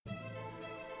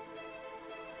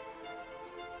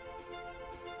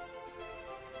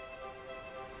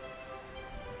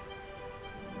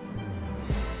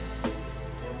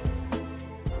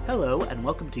Hello, and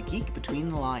welcome to Geek Between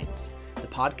the Lines, the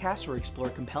podcast where we explore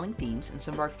compelling themes and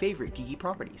some of our favorite geeky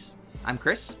properties. I'm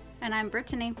Chris. And I'm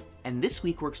Brittany. And this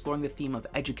week we're exploring the theme of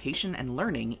education and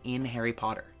learning in Harry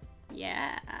Potter.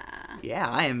 Yeah,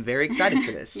 I am very excited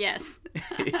for this. Yes.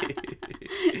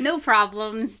 No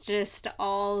problems, just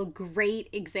all great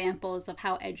examples of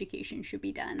how education should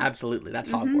be done. Absolutely, that's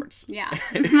Hogwarts. Yeah.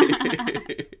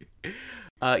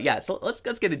 So let's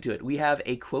get into it. We have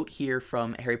a quote here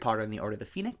from Harry Potter and the Order of the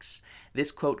Phoenix.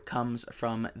 This quote comes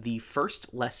from the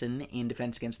first lesson in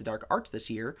Defense Against the Dark Arts this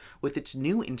year with its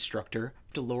new instructor,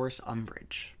 Dolores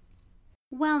Umbridge.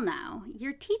 Well now,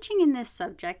 your teaching in this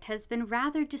subject has been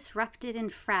rather disrupted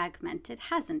and fragmented,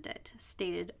 hasn't it?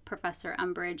 Stated Professor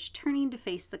Umbridge, turning to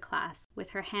face the class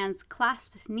with her hands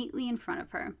clasped neatly in front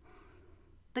of her.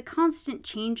 The constant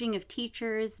changing of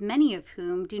teachers, many of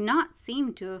whom do not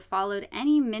seem to have followed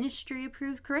any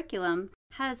ministry-approved curriculum,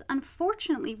 has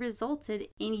unfortunately resulted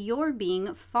in your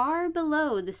being far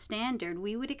below the standard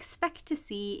we would expect to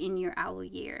see in your owl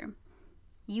year.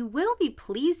 You will be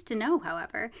pleased to know,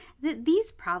 however, that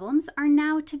these problems are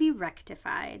now to be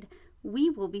rectified. We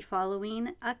will be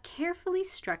following a carefully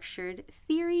structured,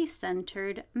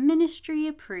 theory-centered,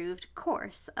 ministry-approved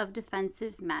course of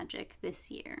defensive magic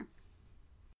this year.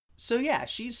 So yeah,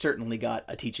 she's certainly got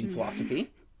a teaching philosophy.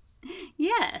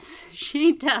 Yes,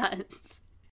 she does.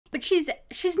 But she's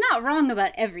not wrong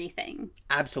about everything.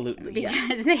 Absolutely,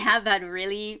 because they have that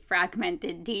really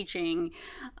fragmented teaching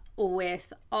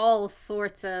with all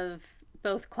sorts of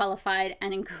both qualified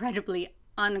and incredibly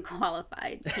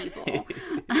unqualified people.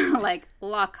 Like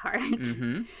Lockhart,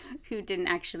 who didn't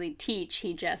actually teach,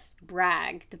 he just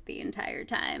bragged the entire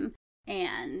time.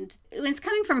 And when it's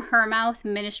coming from her mouth,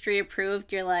 ministry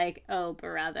approved, you're like, oh,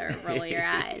 brother, roll your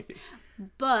eyes.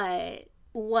 But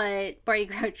what Barty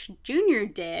Crouch Jr.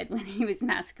 did when he was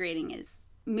masquerading as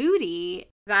Moody,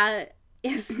 that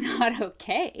is not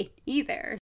okay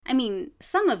either. I mean,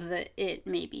 some of it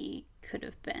maybe could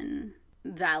have been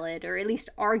valid or at least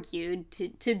argued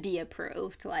to be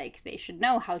approved. Like, they should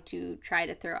know how to try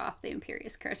to throw off the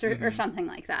Imperious Curse or something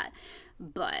like that.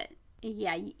 But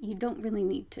yeah, you don't really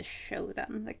need to show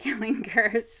them the Killing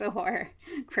Curse or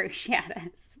Cruciatus.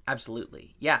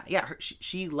 Absolutely. Yeah.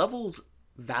 She levels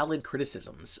valid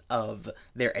criticisms of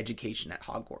their education at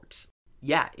Hogwarts.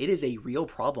 Yeah, it is a real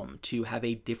problem to have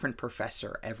a different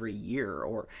professor every year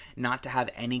or not to have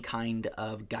any kind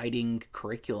of guiding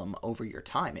curriculum over your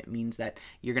time. It means that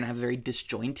you're going to have a very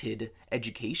disjointed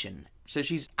education. So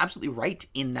she's absolutely right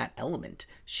in that element.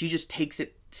 She just takes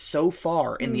it so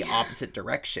far in the opposite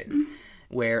direction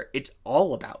where it's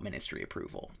all about ministry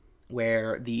approval,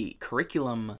 where the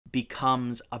curriculum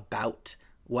becomes about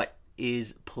what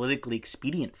is politically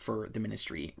expedient for the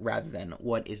ministry rather than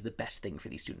what is the best thing for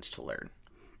these students to learn.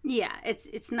 Yeah,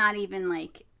 it's not even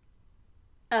like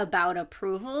about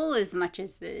approval as much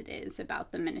as it is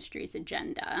about the ministry's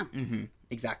agenda.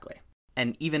 Exactly.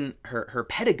 And even her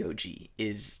pedagogy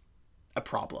is a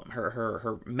problem.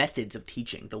 Her methods of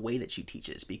teaching, the way that she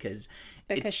teaches, because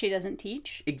she doesn't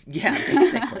teach? Yeah,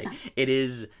 basically. It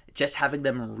is just having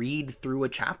them read through a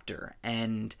chapter,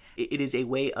 and it is a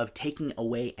way of taking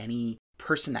away any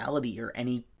personality or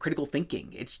any critical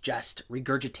thinking. It's just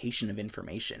regurgitation of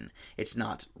information. It's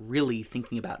not really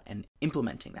thinking about and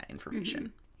implementing that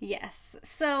information. Yes.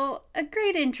 So a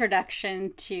great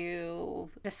introduction to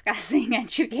discussing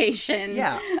education.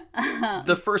 Yeah.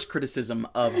 The first criticism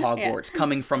of Hogwarts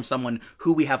coming from someone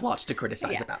who we have lots to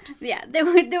criticize about. Yeah.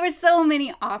 There were so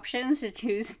many options to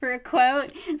choose for a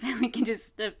quote that we can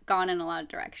just have gone in a lot of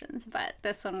directions. But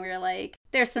this one we were like,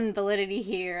 there's some validity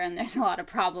here and there's a lot of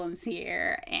problems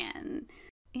here, and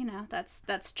you know,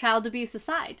 that's child abuse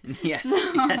aside. Yes,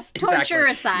 so, yes, exactly. Torture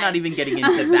aside. Not even getting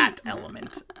into that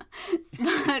element.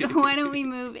 But why don't we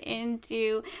move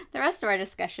into the rest of our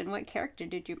discussion? What character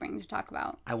did you bring to talk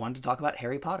about? I wanted to talk about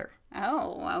Harry Potter.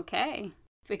 Oh, okay.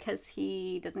 Because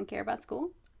he doesn't care about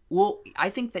school? Well, I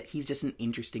think that he's just an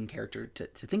interesting character to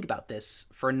think about this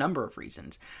for a number of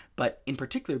reasons. But in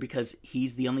particular because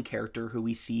he's the only character who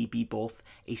we see be both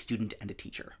a student and a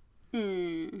teacher.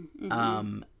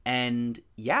 And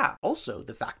yeah, also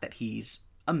the fact that he's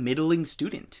a middling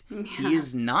student. Yeah. He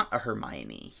is not a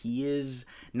Hermione. He is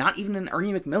not even an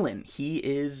Ernie Macmillan. He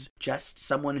is just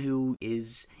someone who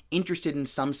is interested in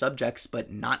some subjects,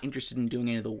 but not interested in doing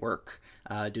any of the work,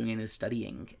 doing any of the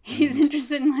studying. He's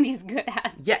interested in what he's good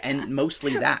at. Yeah, and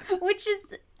mostly that. Which is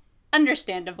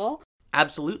understandable.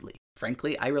 Absolutely.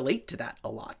 Frankly, I relate to that a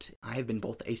lot. I have been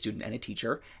both a student and a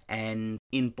teacher, and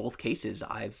in both cases,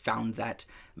 I've found that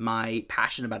my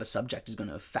passion about a subject is going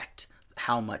to affect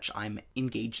how much I'm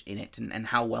engaged in it and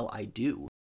how well I do.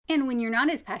 And when you're not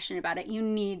as passionate about it, you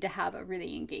need to have a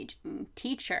really engaging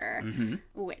teacher, Mm-hmm.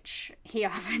 which he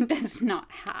often does not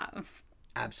have.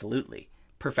 Absolutely.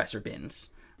 Professor Binns.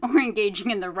 Or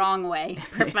engaging in the wrong way,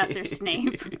 Professor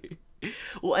Snape.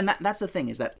 Well, and that's the thing,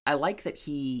 is that I like that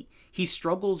he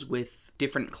struggles with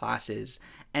different classes,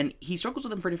 and he struggles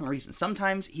with them for different reasons.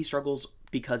 Sometimes he struggles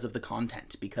because of the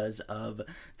content, because of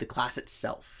the class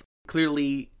itself.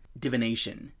 Clearly,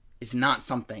 divination is not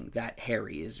something that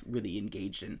Harry is really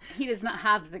engaged in. He does not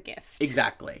have the gift.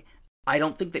 Exactly. I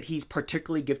don't think that he's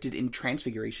particularly gifted in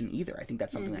transfiguration either. I think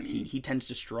that's something that he tends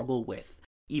to struggle with,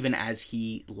 even as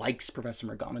he likes Professor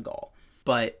McGonagall.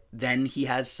 But then he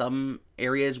has some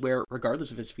areas where,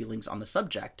 regardless of his feelings on the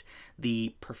subject,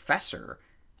 the professor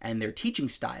and their teaching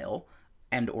style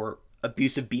and or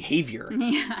abusive behavior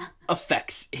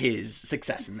affects his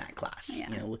success in that class.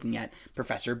 Yeah. You know, looking at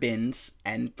Professor Binns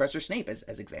and Professor Snape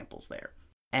as examples there.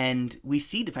 And we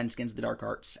see Defense Against the Dark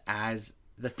Arts as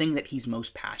the thing that he's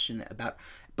most passionate about.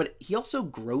 But he also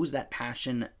grows that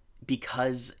passion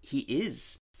because he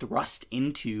is thrust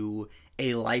into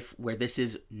a life where this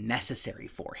is necessary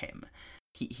for him.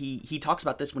 He talks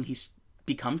about this when he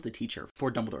becomes the teacher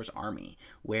for Dumbledore's army,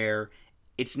 where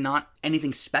it's not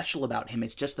anything special about him.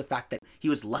 It's just the fact that he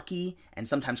was lucky and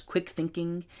sometimes quick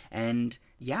thinking. And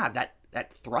yeah,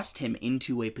 that thrust him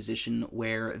into a position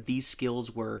where these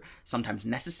skills were sometimes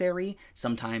necessary,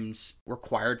 sometimes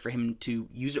required for him to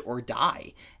use it or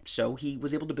die. So he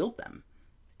was able to build them.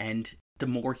 And the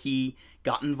more he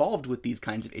got involved with these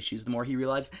kinds of issues, the more he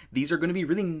realized these are going to be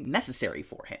really necessary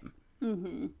for him.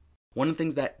 Mm-hmm. One of the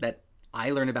things that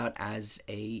I learn about as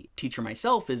a teacher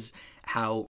myself is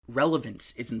how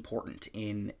relevance is important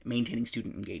in maintaining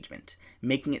student engagement,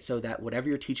 making it so that whatever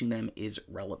you're teaching them is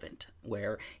relevant.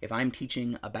 Where if I'm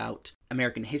teaching about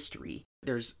American history,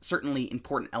 there's certainly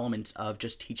important elements of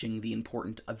just teaching the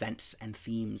important events and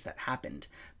themes that happened.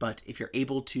 But if you're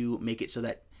able to make it so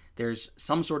that there's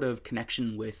some sort of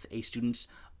connection with a student's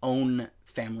own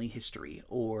family history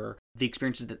or the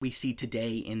experiences that we see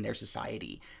today in their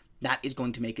society, that is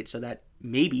going to make it so that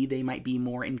maybe they might be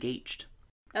more engaged.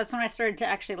 That's when I started to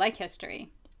actually like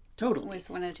history. Totally. Was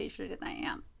when a teacher did that,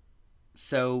 yeah.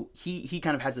 So he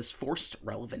kind of has this forced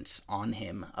relevance on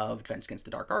him of Defense Against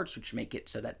the Dark Arts, which make it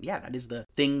so that, yeah, that is the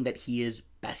thing that he is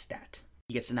best at.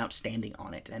 He gets an outstanding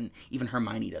on it, and even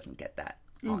Hermione doesn't get that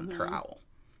on her owl.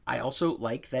 I also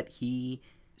like that he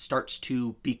starts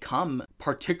to become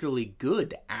particularly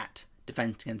good at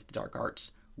Defense Against the Dark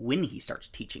Arts when he starts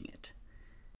teaching it.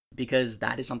 Because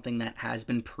that is something that has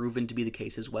been proven to be the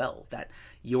case as well, that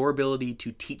your ability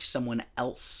to teach someone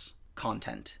else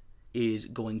content is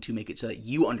going to make it so that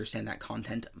you understand that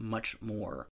content much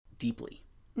more deeply.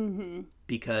 Mm-hmm.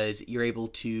 Because you're able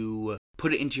to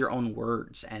put it into your own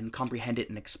words and comprehend it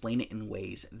and explain it in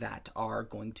ways that are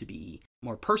going to be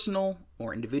more personal,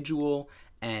 more individual,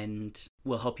 and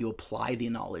will help you apply the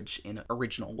knowledge in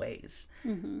original ways.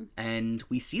 Mm-hmm. And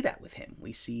we see that with him.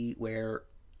 We see where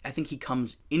I think he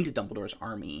comes into Dumbledore's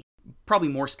army probably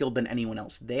more skilled than anyone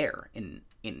else there in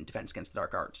Defense Against the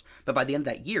Dark Arts. But by the end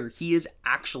of that year, he is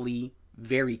actually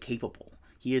very capable.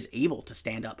 He is able to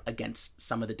stand up against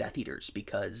some of the Death Eaters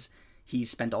because he's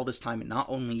spent all this time not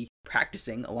only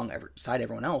practicing alongside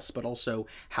everyone else, but also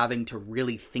having to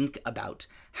really think about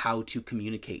how to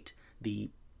communicate the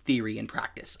theory and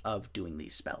practice of doing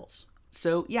these spells.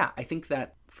 So yeah, I think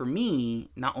that for me,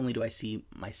 not only do I see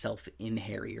myself in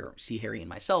Harry or see Harry in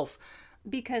myself,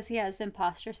 because he has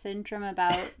imposter syndrome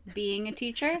about being a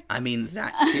teacher. I mean,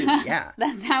 that too, yeah.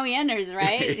 That's how he enters,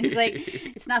 right? It's like,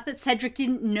 it's not that Cedric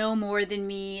didn't know more than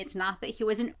me. It's not that he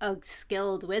wasn't a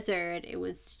skilled wizard. It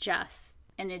was just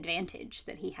an advantage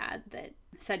that he had that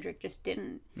Cedric just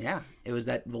didn't. Yeah, it was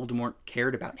that Voldemort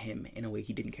cared about him in a way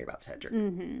he didn't care about Cedric.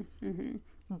 Mm-hmm, mm-hmm.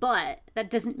 But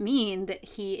that doesn't mean that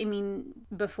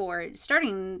before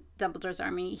starting Dumbledore's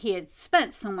army, he had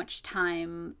spent so much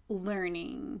time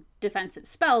learning defensive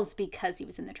spells because he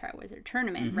was in the Triwizard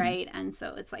Tournament, right? And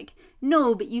so it's like,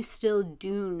 no, but you still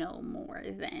do know more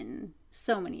than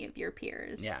so many of your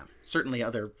peers. Yeah, certainly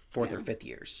other 4th or 5th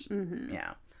years. Mm-hmm.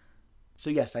 Yeah. So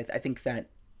yes, I think that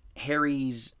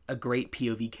Harry's a great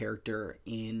POV character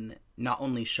in not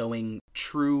only showing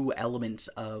true elements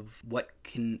of what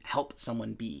can help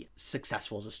someone be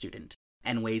successful as a student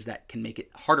and ways that can make it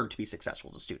harder to be successful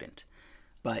as a student,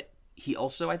 but he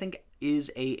also, I think, is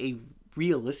a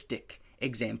realistic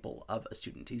example of a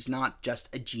student. He's not just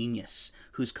a genius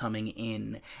who's coming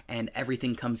in and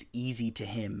everything comes easy to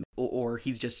him, or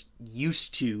he's just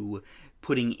used to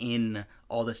putting in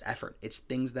all this effort. It's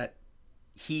things that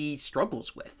he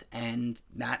struggles with, and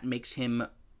that makes him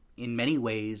in many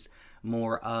ways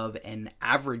more of an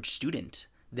average student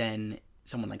than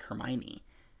someone like Hermione.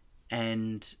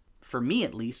 And for me,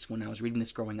 at least, when I was reading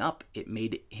this growing up, it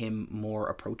made him more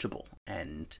approachable.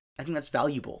 And I think that's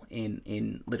valuable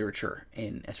in literature,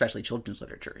 in especially children's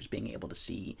literature, is being able to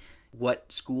see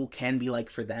what school can be like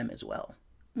for them as well,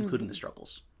 including the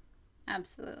struggles.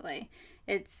 Absolutely.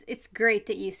 It's great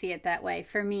that you see it that way.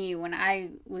 For me, when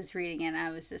I was reading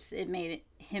it, it made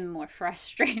him more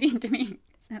frustrating to me.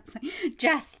 I was like,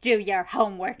 just do your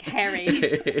homework, Harry.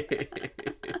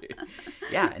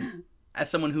 Yeah, and as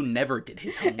someone who never did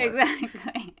his homework,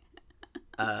 exactly.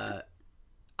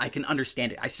 I can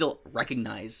understand it. I still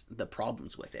recognize the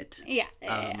problems with it. Yeah.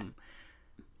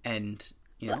 And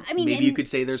you know, I mean, maybe you could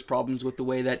say there's problems with the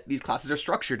way that these classes are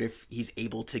structured if he's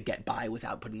able to get by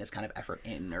without putting this kind of effort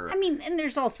in. Or I mean, and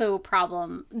there's also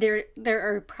there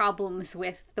are problems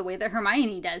with the way that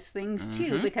Hermione does things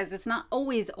too, because it's not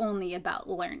always only about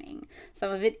learning.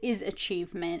 Some of it is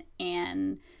achievement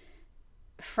and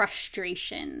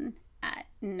frustration at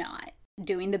not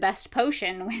doing the best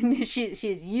potion when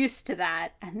she's used to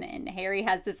that, and then Harry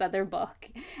has this other book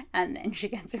and then she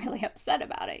gets really upset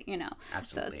about it, you know.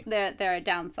 Absolutely. So there are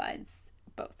downsides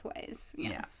both ways.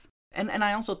 Yes. Yeah. And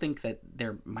I also think that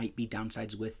there might be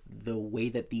downsides with the way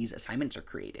that these assignments are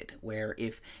created, where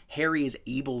if Harry is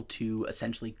able to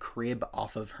essentially crib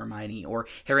off of Hermione, or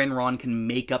Harry and Ron can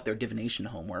make up their divination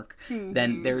homework,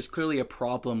 then there's clearly a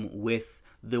problem with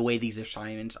the way these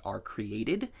assignments are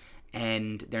created.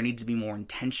 And there needs to be more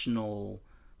intentional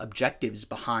objectives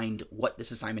behind what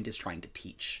this assignment is trying to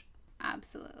teach.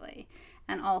 Absolutely.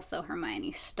 And also,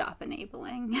 Hermione, stop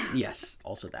enabling. Yes,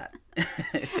 also that.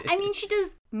 I mean, she does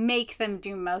make them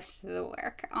do most of the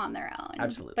work on their own.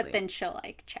 Absolutely. But then she'll,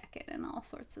 like, check it and all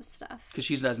sorts of stuff. Because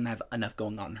she doesn't have enough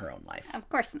going on in her own life. Of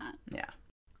course not. Yeah.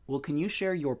 Well, can you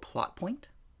share your plot point?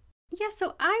 Yeah,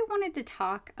 so I wanted to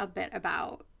talk a bit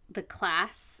about the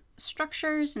class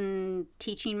structures and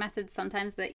teaching methods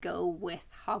sometimes that go with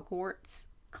Hogwarts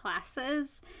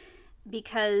classes,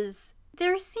 because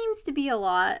there seems to be a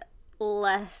lot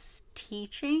less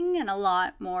teaching and a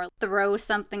lot more throw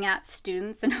something at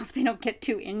students and hope they don't get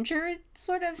too injured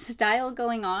sort of style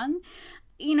going on.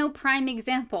 You know, prime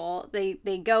example,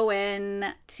 they go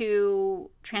in to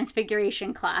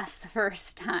Transfiguration class the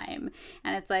first time,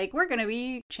 and it's like, we're going to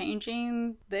be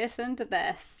changing this into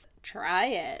this. Try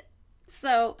it.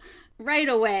 So right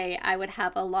away, I would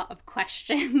have a lot of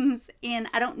questions, and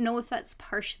I don't know if that's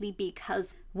partially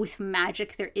because with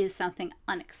magic there is something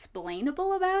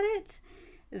unexplainable about it,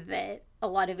 that a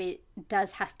lot of it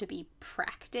does have to be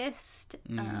practiced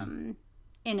in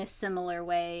a similar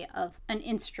way of an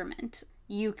instrument.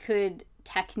 You could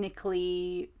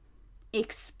technically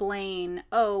explain,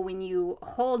 oh, when you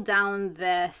hold down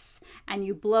this and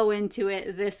you blow into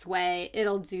it this way,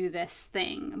 it'll do this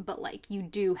thing. But, like, you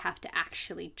do have to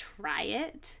actually try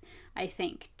it, I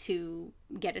think, to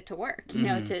get it to work, you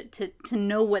know, to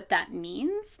know what that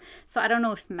means. So I don't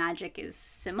know if magic is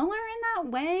similar in that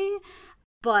way.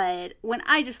 But when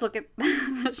I just look at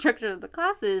the structure of the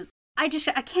classes, I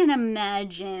can't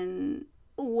imagine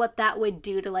what that would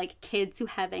do to, like, kids who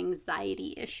have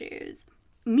anxiety issues.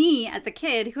 Me, as a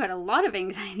kid who had a lot of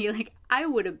anxiety, like, I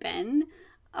would have been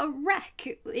a wreck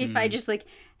if I just, like,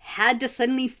 had to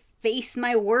suddenly face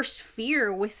my worst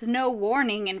fear with no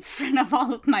warning in front of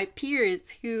all of my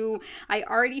peers who I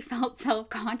already felt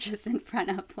self-conscious in front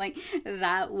of. Like,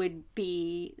 that would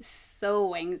be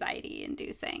so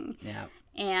anxiety-inducing. Yeah.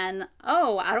 And,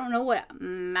 oh, I don't know what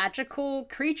magical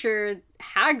creature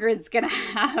Hagrid's gonna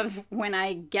have when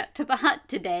I get to the hut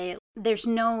today. There's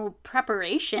no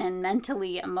preparation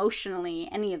mentally, emotionally,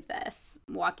 any of this,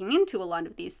 walking into a lot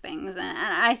of these things. And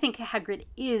I think Hagrid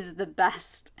is the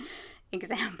best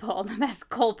example, the best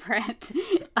culprit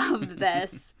of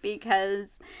this,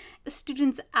 because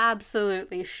students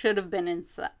absolutely should have been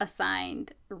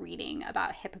assigned reading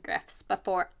about hippogriffs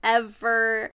before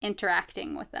ever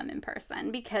interacting with them in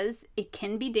person, because it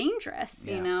can be dangerous,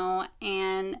 you know,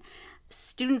 and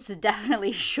students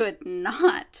definitely should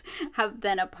not have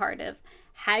been a part of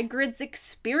Hagrid's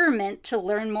experiment to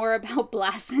learn more about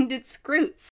Blasended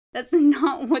Scroots. That's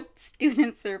not what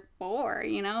students are for,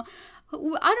 you know? I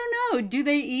don't know. Do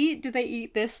they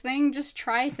eat this thing? Just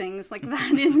try things. Like,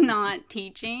 that is not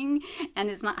teaching, and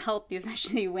it's not healthy,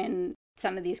 especially when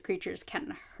some of these creatures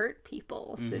can hurt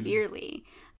people severely.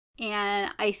 And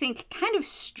I think, kind of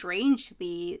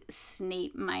strangely,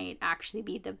 Snape might actually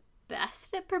be the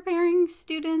best at preparing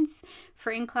students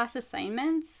for in-class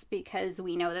assignments, because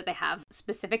we know that they have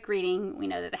specific reading, we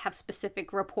know that they have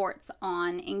specific reports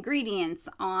on ingredients,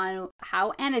 on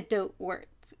how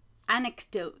anecdotes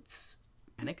Anecdotes?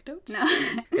 No.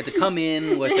 You have to come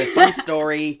in with a fun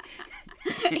story.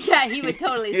 Yeah, he would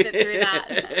totally sit through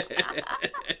that.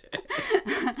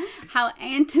 How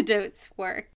antidotes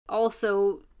work.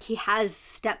 Also, he has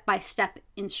step-by-step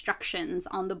instructions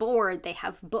on the board. They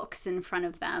have books in front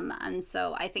of them. And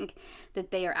so I think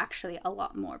that they are actually a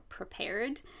lot more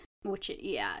prepared, which,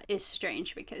 yeah, is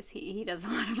strange because he does a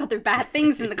lot of other bad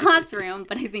things in the classroom.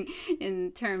 But I think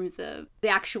in terms of the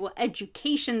actual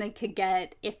education they could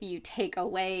get if you take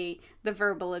away the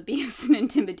verbal abuse and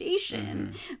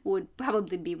intimidation would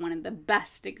probably be one of the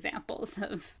best examples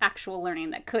of actual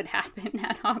learning that could happen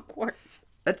at Hogwarts.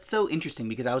 That's so interesting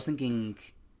because I was thinking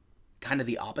kind of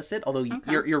the opposite, although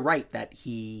you're right that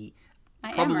he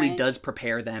probably does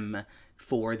prepare them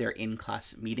for their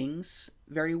in-class meetings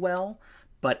very well,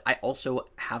 but I also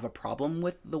have a problem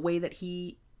with the way that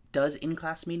he does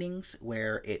in-class meetings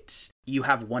where you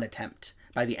have one attempt.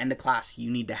 By the end of class, you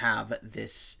need to have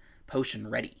this potion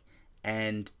ready,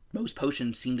 and most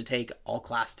potions seem to take all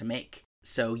class to make.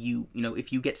 So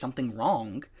if you get something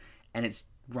wrong and it's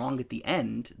wrong at the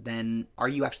end, then are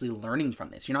you actually learning from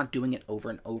this? You're not doing it over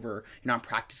and over. You're not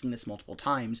practicing this multiple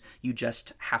times. You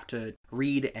just have to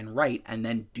read and write and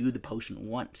then do the potion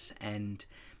once. And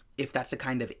if that's a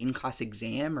kind of in-class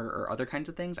exam or other kinds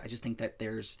of things, I just think that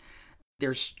there's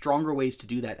stronger ways to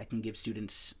do that can give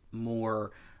students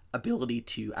more ability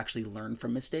to actually learn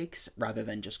from mistakes rather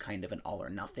than just kind of an all or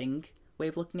nothing way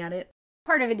of looking at it.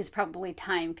 Part of it is probably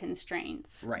time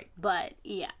constraints. Right. But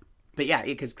yeah. But yeah,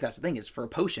 because that's the thing is, for a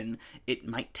potion, it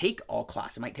might take all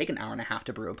class. It might take an hour and a half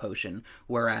to brew a potion,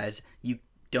 whereas you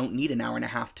don't need an hour and a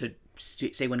half to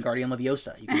say Wingardium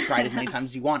Leviosa. You can try it as many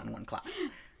times as you want in one class.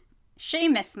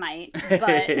 Seamus might,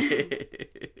 but...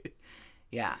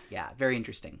 Yeah, very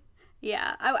interesting.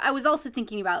 Yeah, I was also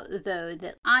thinking about, though,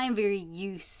 that I'm very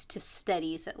used to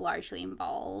studies that largely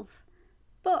involve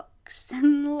books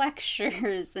and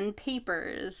lectures and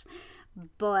papers,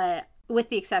 but with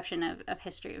the exception of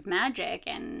history of magic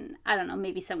and, I don't know,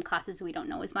 maybe some classes we don't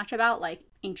know as much about, like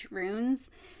ancient runes,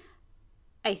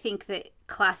 I think that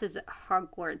classes at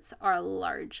Hogwarts are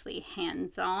largely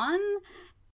hands-on.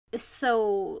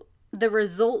 So the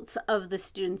results of the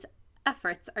students'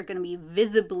 efforts are going to be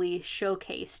visibly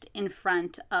showcased in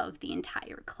front of the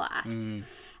entire class.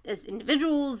 As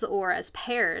individuals or as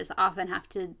pairs often have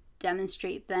to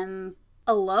demonstrate them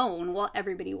alone while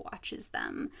everybody watches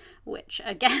them, which,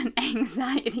 again,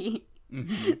 anxiety.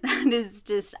 That is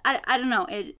just, I don't know,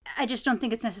 I just don't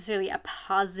think it's necessarily a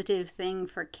positive thing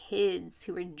for kids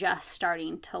who are just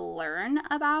starting to learn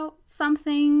about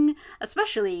something,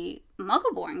 especially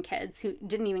Muggle-born kids who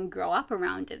didn't even grow up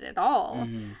around it at all.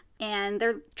 And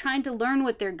they're trying to learn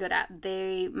what they're good at.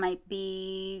 They might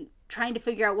be trying to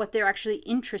figure out what they're actually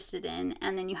interested in,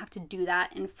 and then you have to do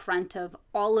that in front of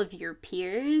all of your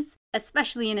peers,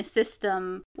 especially in a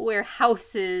system where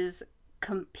houses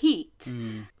compete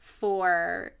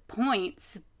for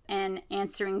points, and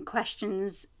answering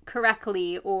questions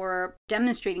correctly or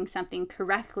demonstrating something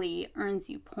correctly earns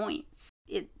you points.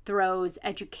 It throws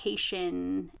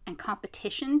education and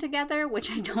competition together, which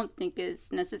I don't think is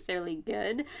necessarily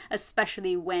good,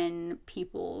 especially when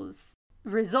people's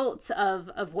results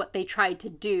of what they tried to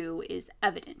do is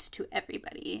evident to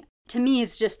everybody. To me,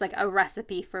 it's just like a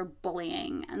recipe for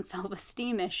bullying and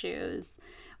self-esteem issues.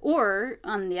 Or,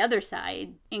 on the other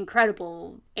side,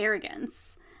 incredible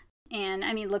arrogance. And,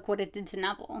 I mean, look what it did to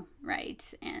Neville,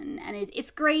 right? And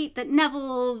it's great that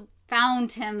Neville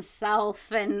found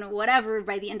himself and whatever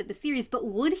by the end of the series, but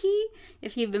would he?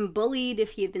 If he had been bullied,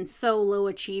 if he had been so low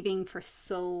achieving for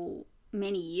so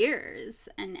many years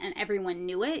and everyone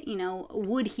knew it,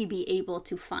 would he be able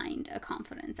to find a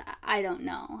confidence? I don't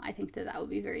know. I think that would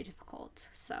be very difficult.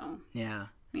 So, yeah,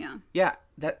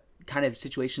 that kind of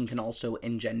situation can also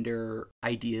engender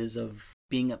ideas of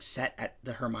being upset at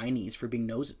the Hermiones for being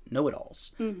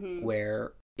know-it-alls,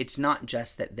 where it's not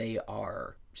just that they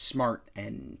are smart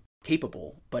and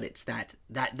capable, but it's that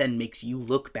then makes you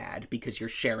look bad because you're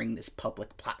sharing this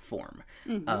public platform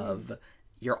of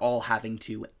you're all having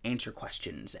to answer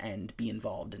questions and be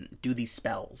involved and do these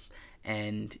spells.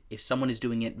 And if someone is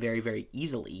doing it very, very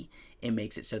easily, it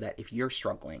makes it so that if you're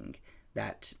struggling,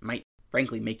 that might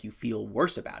frankly make you feel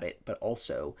worse about it, but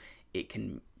also it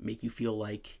can make you feel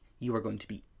like you are going to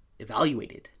be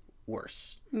evaluated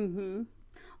worse.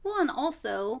 Well, and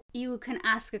also, you can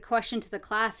ask a question to the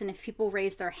class, and if people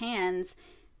raise their hands,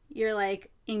 you're like,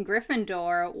 in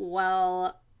Gryffindor,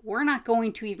 well, we're not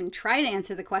going to even try to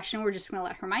answer the question. We're just going to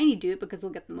let Hermione do it because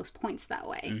we'll get the most points that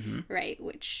way, right?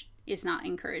 Which is not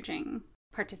encouraging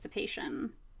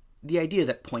participation. The idea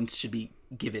that points should be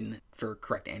given for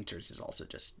correct answers is also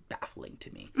just baffling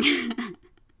to me.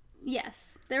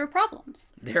 Yes, there are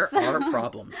problems. There are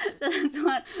problems. So that's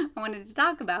what I wanted to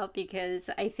talk about, because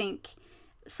I think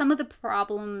some of the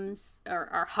problems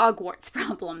are Hogwarts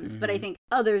problems, but I think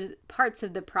other parts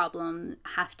of the problem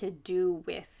have to do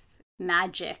with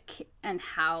magic and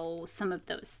how some of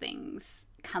those things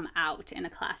come out in a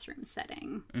classroom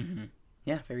setting. Mm-hmm.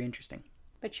 Yeah, very interesting.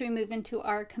 But should we move into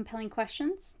our compelling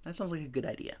questions? That sounds like a good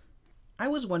idea. I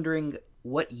was wondering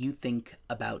what you think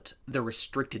about the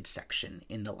restricted section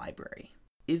in the library.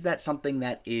 Is that something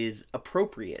that is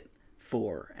appropriate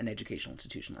for an educational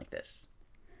institution like this?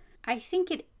 I think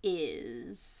it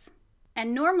is.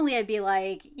 And normally I'd be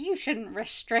like, you shouldn't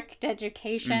restrict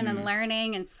education and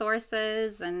learning and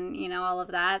sources and, all of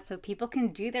that, so people can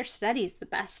do their studies the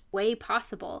best way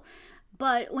possible.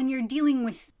 But when you're dealing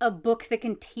with a book that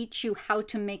can teach you how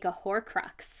to make a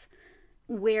Horcrux,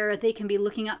 where they can be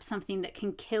looking up something that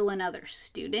can kill another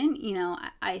student,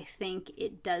 I think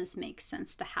it does make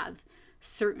sense to have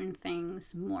certain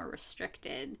things more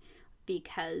restricted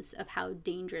because of how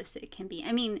dangerous it can be.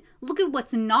 I mean, look at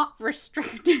what's not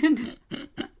restricted.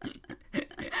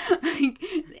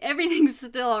 Everything's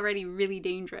still already really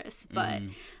dangerous, but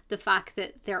the fact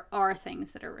that there are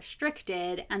things that are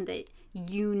restricted and that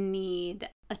you need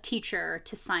a teacher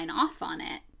to sign off on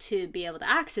it to be able to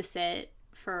access it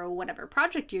for whatever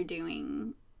project you're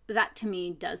doing, that to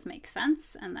me does make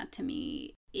sense, and that to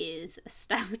me is a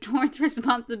step towards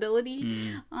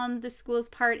responsibility on the school's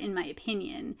part, in my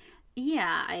opinion.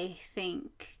 Yeah, I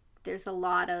think there's a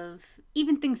lot of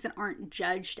even things that aren't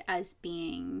judged as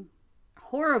being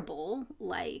horrible,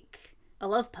 like a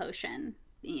love potion.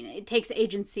 It takes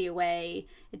agency away,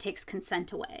 it takes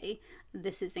consent away.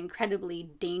 This is incredibly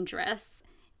dangerous.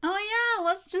 Oh yeah,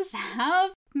 let's just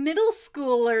have middle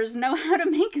schoolers know how to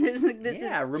make this. This is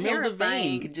Romilda terrifying.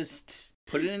 Vane could just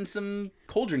put it in some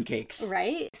cauldron cakes.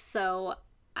 Right? So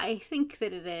I think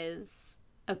that it is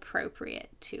appropriate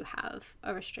to have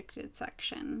a restricted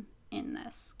section in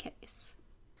this case.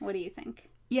 What do you think?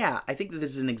 Yeah, I think that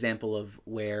this is an example of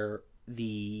where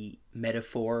the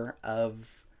metaphor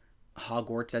of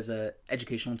Hogwarts as an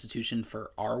educational institution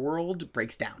for our world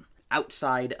breaks down.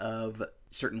 Outside of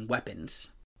certain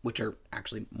weapons, which are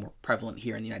actually more prevalent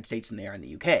here in the United States than they are in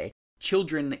the UK,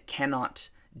 children cannot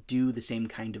do the same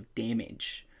kind of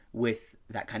damage with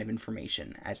that kind of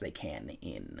information as they can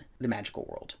in the magical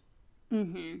world.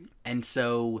 Mm-hmm. And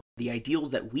so the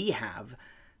ideals that we have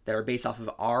that are based off of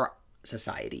our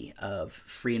society of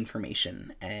free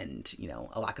information and,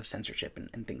 a lack of censorship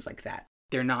and things like that,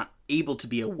 they're not able to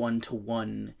be a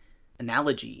one-to-one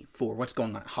analogy for what's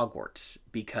going on at Hogwarts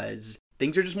because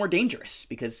things are just more dangerous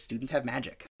because students have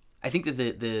magic. I think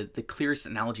that the clearest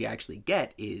analogy I actually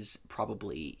get is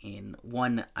probably in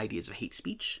ideas of hate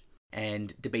speech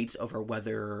and debates over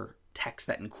whether texts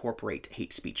that incorporate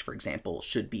hate speech, for example,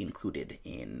 should be included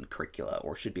in curricula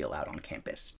or should be allowed on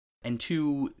campus. And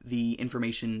two, the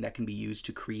information that can be used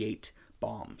to create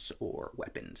bombs or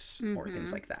weapons or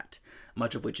things like that,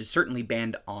 much of which is certainly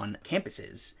banned on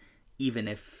campuses, even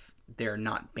if they're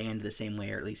not banned the same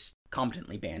way, or at least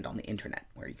competently banned on the internet,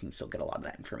 where you can still get a lot of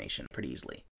that information pretty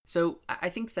easily. So I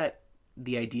think that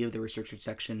the idea of the restricted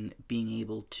section being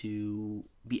able to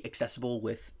be accessible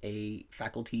with a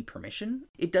faculty permission,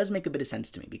 it does make a bit of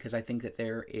sense to me, because I think that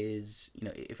there is,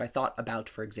 if I thought about,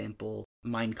 for example,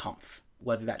 Mein Kampf,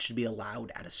 whether that should be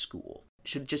allowed at a school.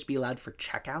 Should it just be allowed for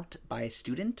checkout by a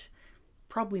student?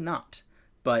 Probably not.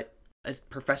 But a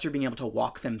professor being able to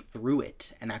walk them through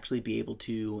it and actually be able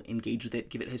to engage with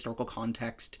it, give it historical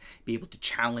context, be able to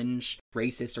challenge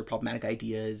racist or problematic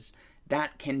ideas,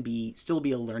 that can still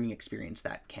be a learning experience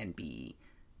that can be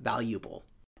valuable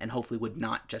and hopefully would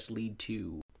not just lead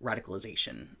to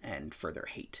radicalization and further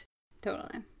hate.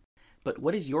 Totally. But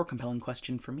what is your compelling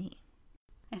question for me?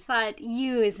 I thought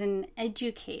you, as an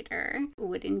educator,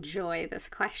 would enjoy this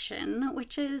question,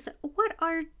 which is, what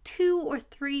are 2 or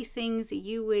 3 things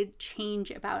you would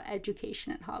change about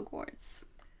education at Hogwarts?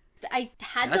 I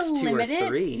had just to limit 2 or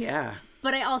 3, it, yeah.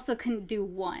 but I also couldn't do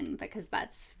 1 because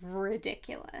that's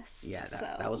ridiculous. Yeah,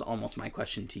 that was almost my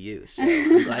question to you, so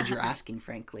I'm glad you're asking,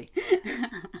 frankly.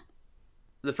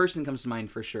 The first thing that comes to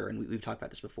mind for sure, and we've talked about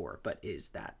this before, but is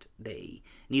that they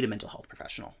need a mental health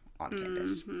professional on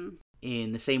campus.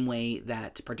 In the same way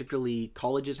that particularly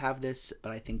colleges have this,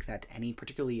 but I think that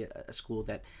particularly a school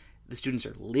that the students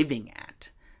are living at,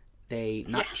 they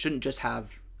shouldn't just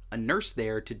have a nurse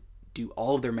there to do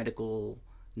all of their medical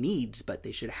needs, but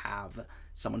they should have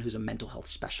someone who's a mental health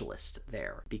specialist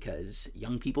there, because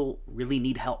young people really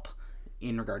need help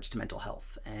in regards to mental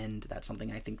health. And that's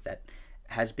something I think that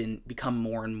has become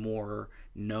more and more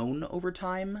known over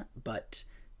time, but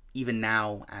even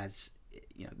now, as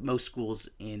most schools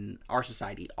in our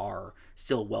society are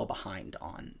still well behind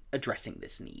on addressing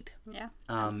this need. Yeah,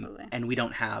 absolutely. And we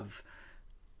don't have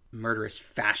murderous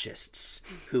fascists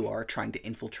who are trying to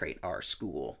infiltrate our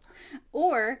school.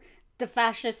 Or the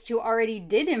fascist who already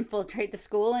did infiltrate the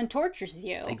school and tortures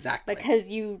you. Exactly. Because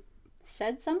you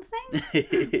said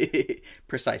something?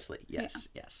 Precisely. Yes.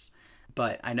 Yeah. Yes.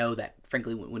 But I know that,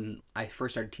 frankly, when I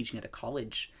first started teaching at a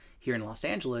college here in Los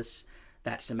Angeles,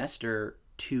 that semester,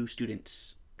 2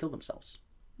 students killed themselves.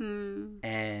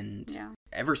 And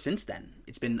ever since then,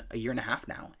 it's been a year and a half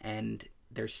now, and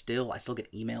I still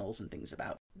get emails and things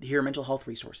about, here are mental health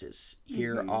resources,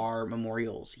 here are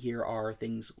memorials, here are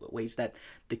ways that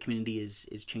the community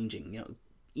is changing,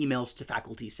 emails to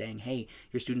faculty saying, hey,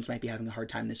 your students might be having a hard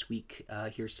time this week,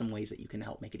 here's some ways that you can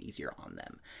help make it easier on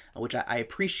them, which I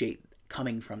appreciate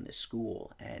coming from this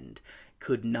school, and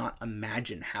could not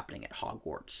imagine happening at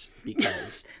Hogwarts,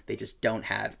 because they just don't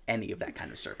have any of that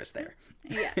kind of service there.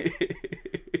 Yeah.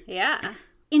 Yeah.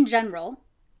 In general,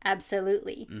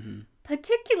 absolutely.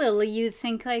 Particularly, you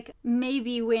think, like,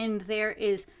 maybe when there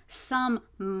is some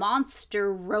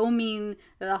monster roaming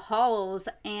the halls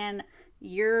and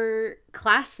your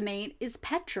classmate is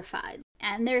petrified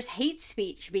and there's hate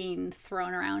speech being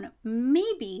thrown around,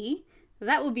 maybe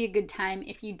that would be a good time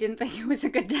if you didn't think it was a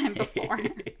good time before.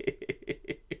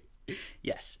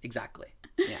 Yes, exactly.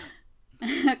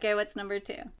 Yeah. Okay, what's number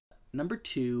 2? Number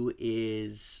 2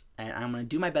 is, and I'm going to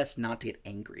do my best not to get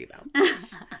angry about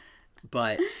this,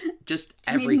 but just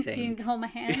everything. Do you hold my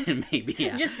hand? Maybe,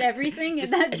 yeah. Just everything?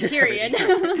 Is that period?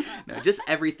 No, just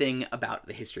everything about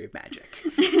the history of magic.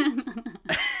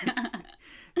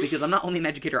 Because I'm not only an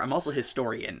educator, I'm also a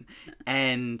historian.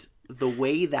 And the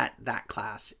way that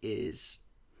class is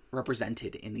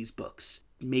represented in these books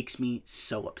makes me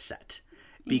so upset.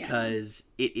 Because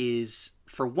it is,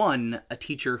 for one, a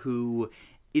teacher who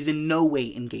is in no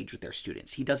way engaged with their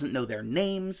students. He doesn't know their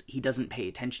names. He doesn't pay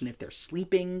attention if they're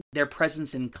sleeping. Their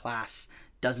presence in class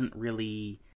doesn't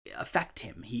really affect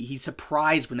him. He's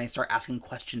surprised when they start asking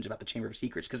questions about the Chamber of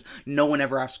Secrets, because no one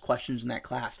ever asks questions in that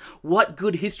class. What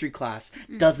good history class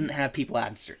doesn't have people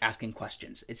asking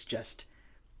questions? It's just,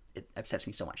 it upsets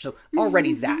me so much. So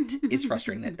already that is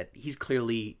frustrating, that he's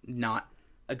clearly not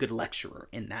a good lecturer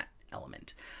in that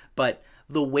element. But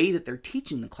the way that they're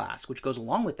teaching the class, which goes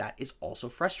along with that, is also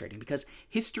frustrating, because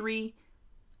history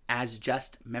as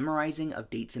just memorizing of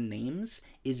dates and names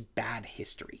is bad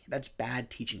history. That's bad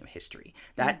teaching of history.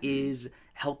 That is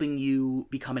helping you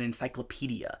become an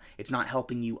encyclopedia. It's not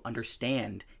helping you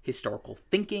understand historical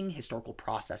thinking, historical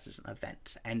processes and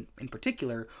events, and in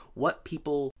particular, what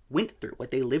people went through,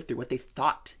 what they lived through, what they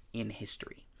thought in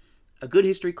history. A good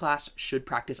history class should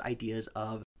practice ideas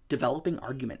of developing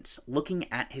arguments, looking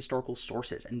at historical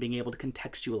sources and being able to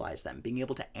contextualize them, being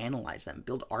able to analyze them,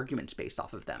 build arguments based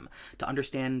off of them, to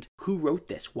understand who wrote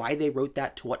this, why they wrote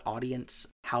that, to what audience,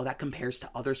 how that compares to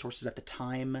other sources at the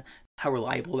time, how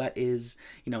reliable that is,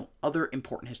 other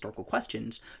important historical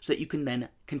questions, so that you can then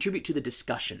contribute to the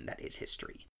discussion that is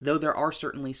history. Though there are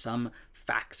certainly some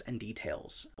facts and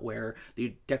details where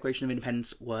the Declaration of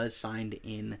Independence was signed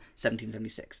in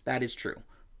 1776. That is true.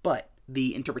 But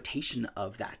the interpretation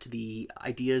of that, the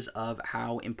ideas of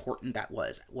how important that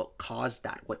was, what caused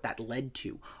that, what that led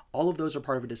to, all of those are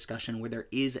part of a discussion where there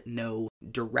is no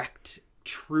direct,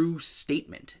 true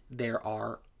statement. There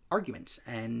are arguments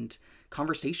and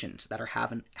conversations that are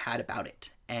had about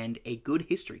it. And a good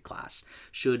history class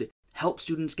should help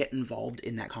students get involved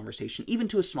in that conversation, even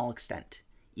to a small extent.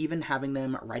 Even having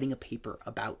them writing a paper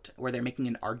about, where they're making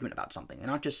an argument about something. They're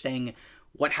not just saying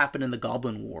what happened in the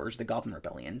Goblin Wars, the Goblin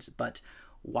Rebellions, but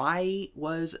why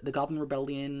was the Goblin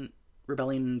Rebellion an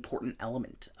important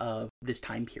element of this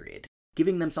time period?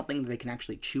 Giving them something that they can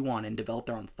actually chew on and develop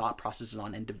their own thought processes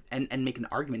on, and make an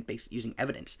argument based using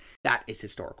evidence. That is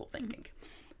historical thinking.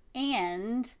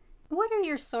 And what are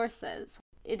your sources?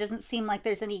 It doesn't seem like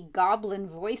there's any goblin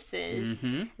voices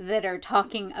that are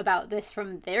talking about this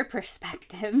from their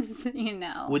perspectives,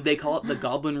 Would they call it the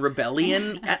Goblin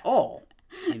Rebellion at all?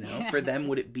 For them,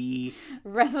 would it be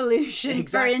revolution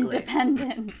for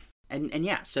independence? And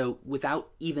yeah, so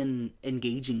without even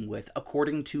engaging with,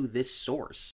 according to this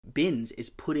source, Binns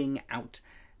is putting out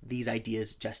these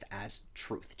ideas just as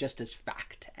truth, just as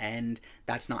fact, and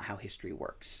that's not how history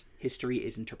works. History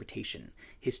is interpretation.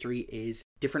 History is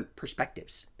different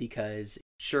perspectives, because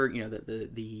sure,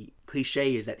 the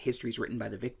cliche is that history is written by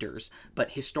the victors,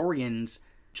 but historians'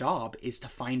 job is to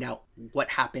find out what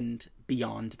happened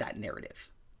beyond that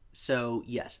narrative. So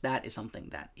yes, that is something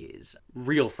that is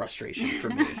real frustration for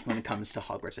me when it comes to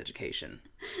Hogwarts education.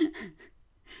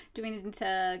 Do we need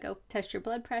to go test your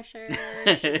blood pressure?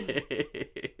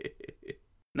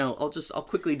 No, I'll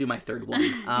quickly do my third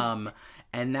one.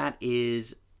 And that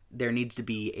is there needs to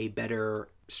be a better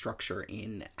structure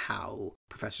in how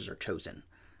professors are chosen.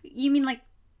 You mean like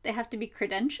they have to be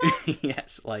credentialed?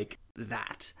 Yes, like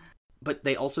that. But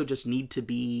they also just need to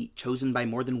be chosen by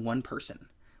more than one person.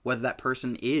 Whether that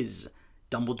person is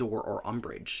Dumbledore or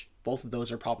Umbridge, both of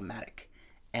those are problematic.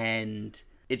 And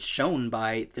it's shown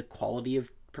by the quality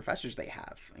of professors they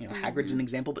have. You know, Hagrid's an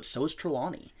example, but so is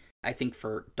Trelawney. I think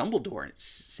for Dumbledore's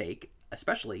sake,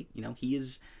 especially, you know, he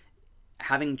is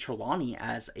having Trelawney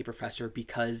as a professor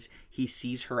because he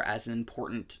sees her as an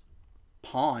important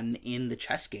pawn in the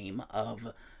chess game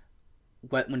of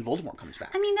when Voldemort comes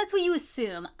back. I mean, that's what you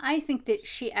assume. I think that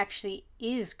she actually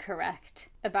is correct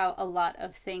about a lot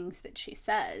of things that she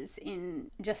says in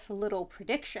just little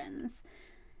predictions.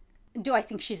 Do I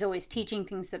think she's always teaching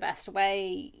things the best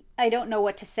way? I don't know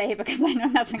what to say because I know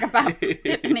nothing about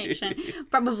divination.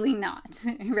 Probably not,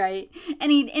 right?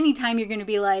 Any time you're going to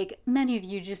be like, many of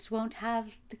you just won't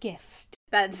have the gift.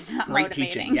 That's not Great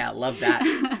motivating. teaching. Yeah, love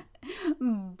that.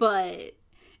 But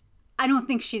I don't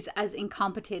think she's as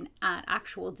incompetent at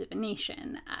actual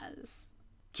divination as...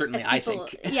 Certainly, as people, I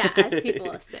think. Yeah, as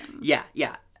people assume. Yeah.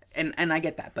 And I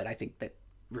get that, but I think that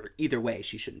either way,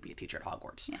 she shouldn't be a teacher at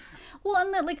Hogwarts. Yeah. Well,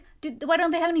 and that, like, why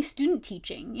don't they have any student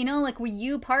teaching? You know, like, will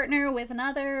you partner with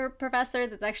another professor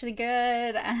that's actually good,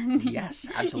 and yes,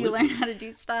 absolutely, you learn how to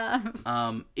do stuff?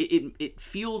 It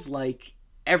feels like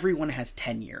everyone has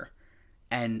tenure,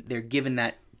 and they're given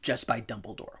that just by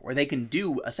Dumbledore, where they can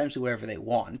do essentially whatever they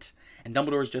want, and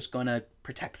Dumbledore's just gonna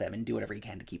protect them and do whatever he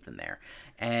can to keep them there.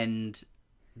 And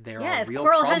there are real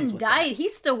problems. If Quirrell hadn't died, he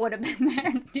still would have been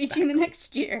there teaching the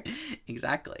next year.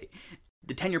 Exactly.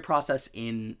 The tenure process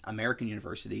in American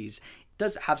universities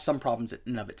does have some problems in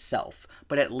and of itself,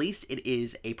 but at least it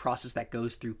is a process that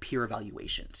goes through peer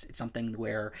evaluations. It's something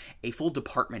where a full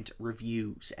department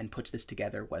reviews and puts this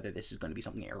together, whether this is going to be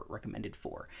something they're recommended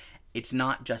for. It's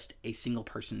not just a single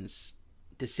person's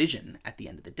decision at the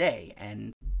end of the day,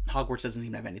 and Hogwarts doesn't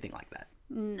even have anything like that.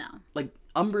 No. Like,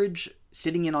 Umbridge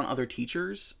sitting in on other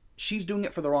teachers, she's doing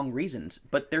it for the wrong reasons,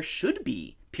 but there should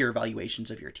be peer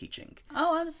evaluations of your teaching.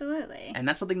 Oh, absolutely. And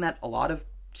that's something that a lot of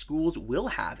schools will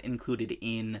have included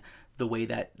in the way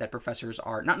that professors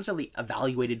are not necessarily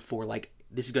evaluated for, like,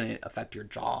 this is going to affect your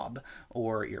job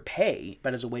or your pay,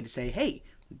 but as a way to say, hey,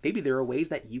 maybe there are ways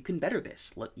that you can better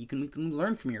this. We can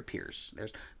learn from your peers.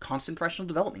 There's constant professional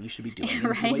development you should be doing. And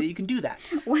this is the way that you can do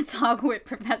that. What's Hogwarts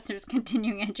professors'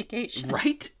 continuing education?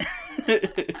 Right?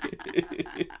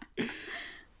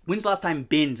 When's the last time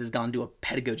Binns has gone to a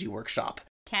pedagogy workshop?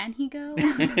 Can he go?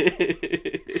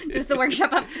 Does the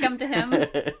workshop have to come to him?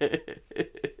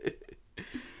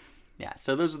 Yeah,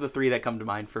 so those are the three that come to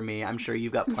mind for me. I'm sure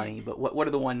you've got plenty, but what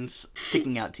are the ones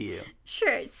sticking out to you?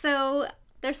 Sure, so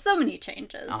there's so many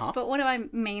changes, but one of my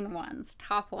main ones,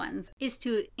 top ones, is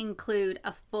to include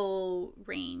a full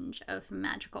range of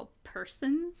magical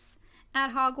persons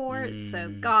at Hogwarts.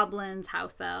 So goblins,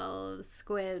 house elves,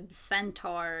 squibs,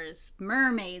 centaurs,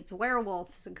 mermaids,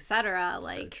 werewolves, etc.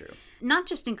 Like, so true. Not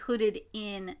just included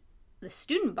in the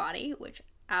student body, which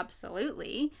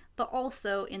absolutely, but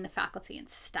also in the faculty and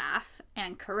staff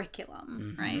and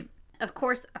curriculum, right? Of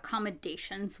course,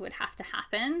 accommodations would have to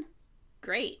happen.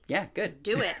 Great. Yeah, good.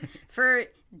 Do it. For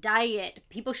diet,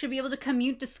 people should be able to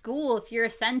commute to school if you're a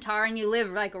centaur and you live,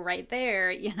 like, right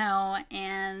there, you know,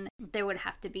 and there would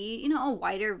have to be, you know, a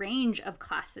wider range of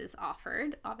classes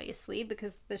offered, obviously,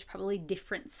 because there's probably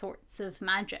different sorts of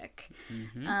magic.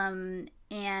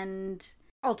 And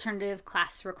alternative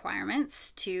class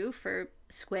requirements, too, for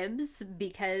squibs,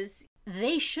 because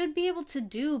they should be able to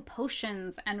do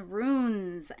potions and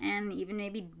runes and even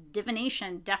maybe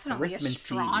divination, definitely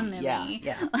astronomy,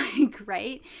 yeah. Like,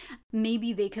 right?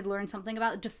 Maybe they could learn something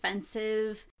about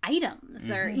defensive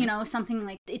items or, you know, something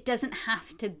like, it doesn't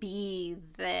have to be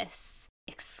this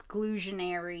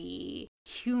exclusionary,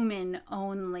 human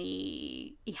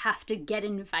only, you have to get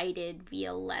invited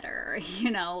via letter, you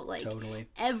know, like, totally.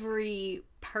 Every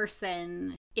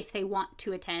person, if they want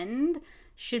to attend,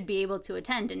 should be able to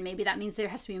attend. And maybe that means there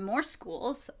has to be more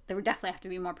schools. There would definitely have to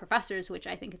be more professors, which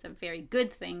I think is a very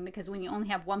good thing, because when you only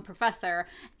have one professor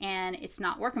and it's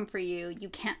not working for you, you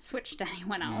can't switch to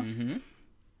anyone else.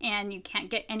 And you can't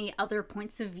get any other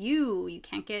points of view. You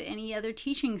can't get any other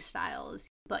teaching styles.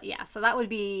 But yeah, so that would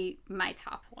be my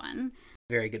top one.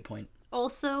 Very good point.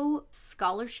 Also,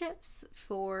 scholarships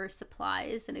for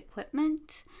supplies and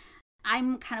equipment.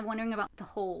 I'm kind of wondering about the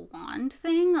whole wand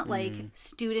thing. Like,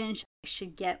 students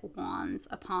should get wands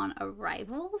upon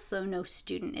arrival, so no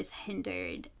student is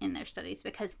hindered in their studies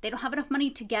because they don't have enough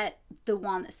money to get the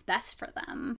wand that's best for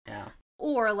them. Yeah.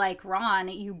 Or like Ron,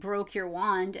 you broke your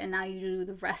wand and now you do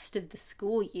the rest of the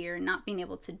school year not being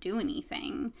able to do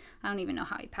anything. I don't even know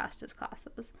how he passed his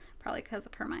classes. Probably because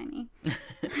of Hermione.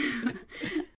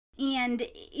 And,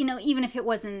 you know, even if it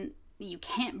wasn't, you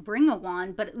can't bring a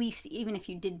wand, but at least even if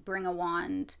you did bring a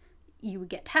wand, you would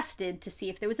get tested to see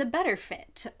if there was a better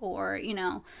fit or, you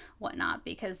know, whatnot,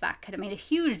 because that could have made a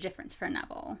huge difference for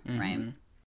Neville, right?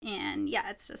 And yeah,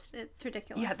 it's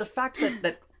ridiculous. Yeah, the fact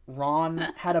that Ron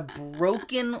had a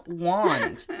broken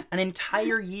wand an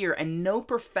entire year and no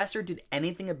professor did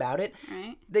anything about it.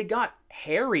 Right. They got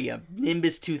Harry a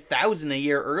Nimbus 2000 a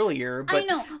year earlier, but... I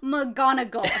know,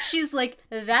 McGonagall. She's like,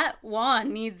 that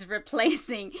wand needs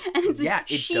replacing. And it's like,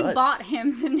 she bought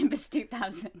him the Nimbus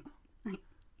 2000.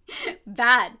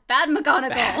 Bad McGonagall.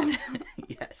 Bad.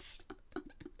 Yes.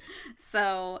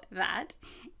 So that.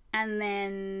 And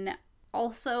then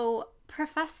also,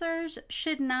 professors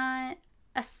should not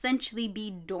essentially be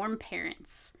dorm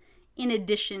parents in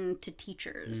addition to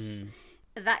teachers.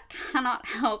 That cannot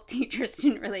help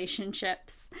teacher-student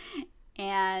relationships.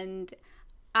 And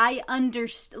I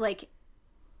understand, like,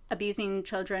 abusing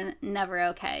children, never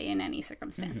okay in any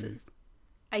circumstances.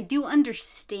 I do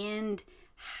understand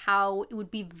how it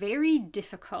would be very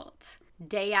difficult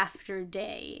day after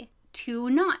day to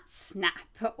not snap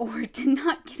or to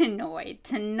not get annoyed,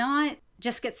 to not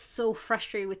just get so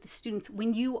frustrated with the students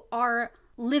when you are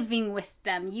living with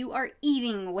them, you are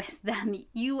eating with them,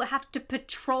 you have to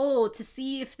patrol to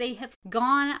see if they have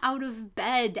gone out of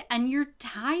bed and you're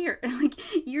tired. Like,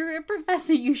 you're a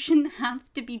professor, you shouldn't have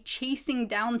to be chasing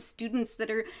down students that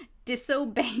are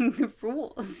disobeying the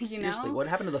rules, you Seriously, know? what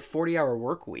happened to the 40-hour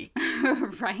work week?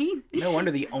 Right? No wonder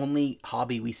the only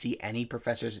hobby we see any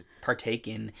professors partake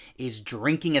in is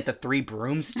drinking at the Three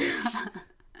Broomsticks.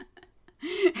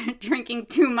 Drinking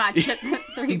too much at the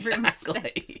Three Broomsticks.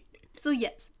 Exactly. So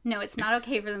yes, no, it's not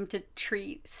okay for them to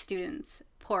treat students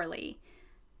poorly.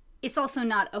 It's also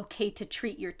not okay to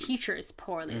treat your teachers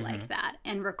poorly like that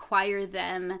and require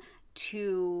them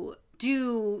to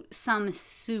do some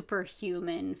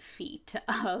superhuman feat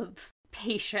of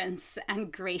patience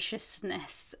and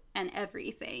graciousness and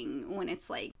everything when it's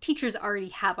like teachers already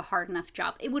have a hard enough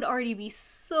job. It would already be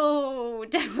so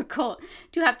difficult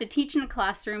to have to teach in a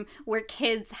classroom where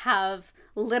kids have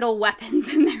little weapons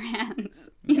in their hands,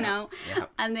 you know? Yeah.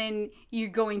 And then you're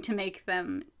going to make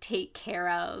them take care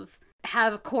of,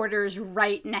 have quarters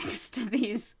right next to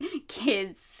these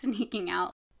kids sneaking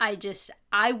out.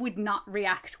 I would not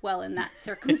react well in that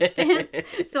circumstance.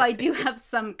 So I do have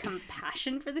some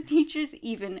compassion for the teachers,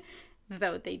 even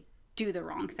though they do the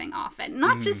wrong thing often.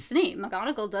 Not just Snape.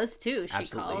 McGonagall does too. She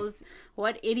Absolutely. calls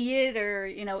what idiot or,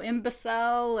 you know,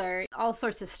 imbecile or all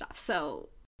sorts of stuff. So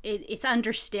it's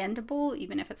understandable,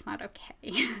 even if it's not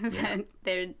okay, that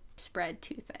they're spread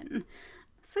too thin.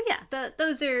 So yeah,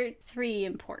 those are three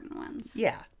important ones.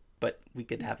 Yeah, but we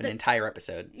could have an entire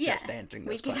episode just answering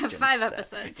those questions. We could have 5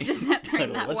 episodes just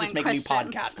answering that Let's one just make question. a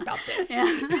new podcast about this.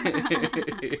 Yeah.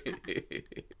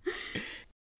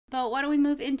 But why don't we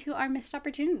move into our missed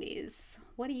opportunities?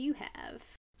 What do you have?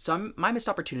 So my missed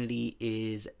opportunity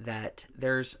is that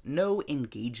there's no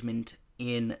engagement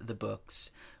in the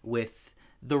books with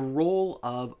the role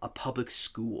of a public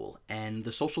school and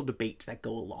the social debates that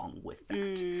go along with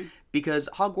that. Because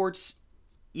Hogwarts,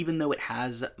 even though it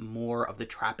has more of the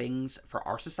trappings for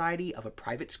our society of a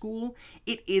private school,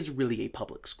 it is really a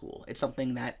public school. It's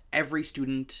something that every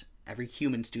student, every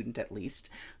human student at least,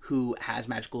 who has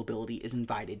magical ability is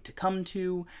invited to come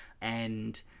to,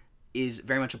 and is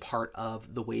very much a part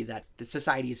of the way that the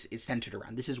society is centered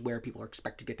around. This is where people are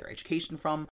expected to get their education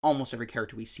from. Almost every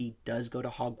character we see does go to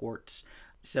Hogwarts.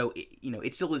 So,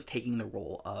 it still is taking the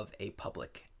role of a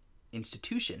public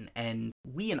institution. And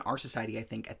we in our society, I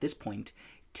think, at this point,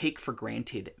 take for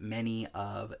granted many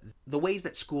of the ways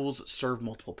that schools serve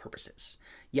multiple purposes.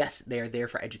 Yes, they are there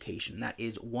for education. That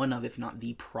is one of, if not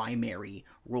the primary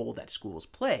role that schools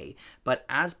play. But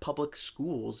as public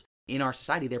schools in our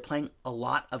society, they're playing a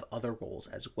lot of other roles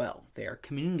as well. They are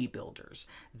community builders.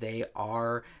 They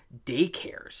are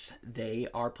daycares. They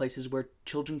are places where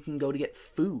children can go to get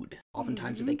food,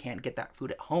 oftentimes if they can't get that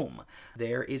food at home.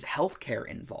 There is healthcare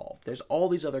involved. There's all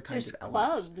these other kinds of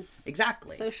elements. Clubs.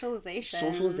 Exactly.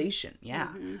 Socialization,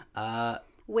 yeah.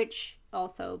 Which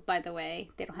also, by the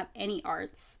way, they don't have any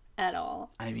arts at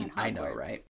all. I mean, I know,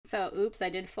 right? So, oops, I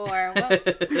did 4. Whoops.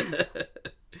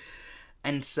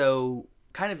 And so,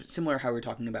 kind of similar how we were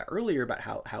talking about earlier about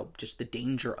how just the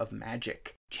danger of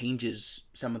magic changes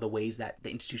some of the ways that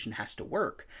the institution has to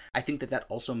work. I think that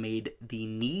also made the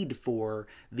need for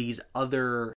these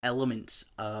other elements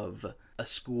of a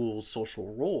school's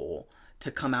social role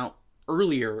to come out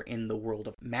earlier in the world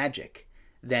of magic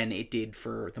than it did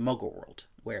for the Muggle world,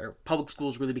 where public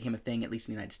schools really became a thing, at least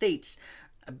in the United States,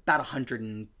 about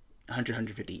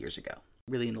 150 years ago,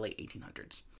 really in the late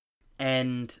 1800s.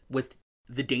 And with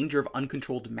the danger of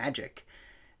uncontrolled magic,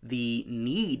 the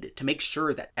need to make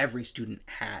sure that every student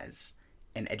has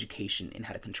an education in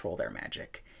how to control their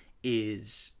magic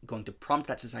is going to prompt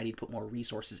that society to put more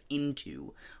resources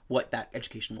into what that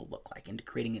education will look like, into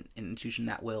creating an institution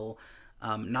that will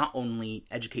not only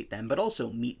educate them, but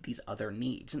also meet these other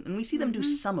needs. And we see them do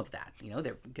some of that. You know,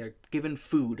 they're given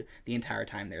food the entire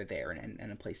time they're there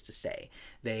and a place to stay.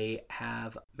 They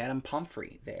have Madame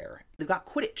Pomfrey there. They've got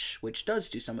Quidditch, which does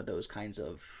do some of those kinds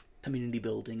of community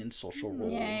building and social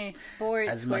roles. Yay,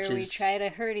 sports where we try to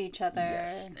hurt each other.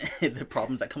 Yes, the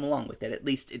problems that come along with it. At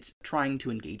least it's trying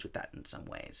to engage with that in some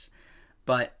ways.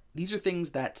 But these are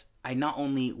things that I not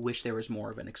only wish there was more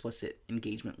of an explicit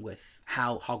engagement with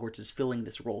how Hogwarts is filling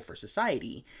this role for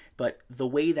society, but the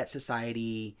way that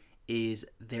society is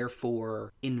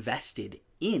therefore invested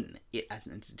in it as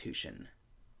an institution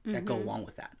that go along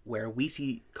with that, where we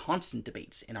see constant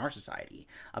debates in our society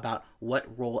about what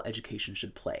role education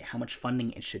should play, how much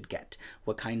funding it should get,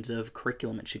 what kinds of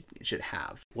curriculum it should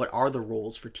have, what are the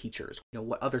roles for teachers, you know,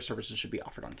 what other services should be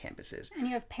offered on campuses. And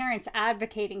you have parents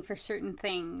advocating for certain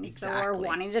things, Exactly. or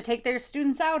wanting to take their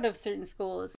students out of certain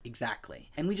schools. Exactly.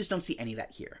 And we just don't see any of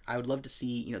that here. I would love to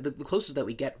see, you know, the closest that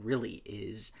we get really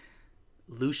is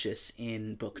Lucius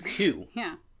in book 2.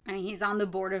 Yeah. I mean, he's on the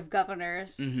board of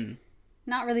governors.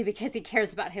 Not really because he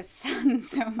cares about his son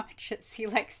so much as he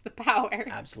likes the power.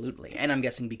 Absolutely. And I'm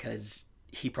guessing because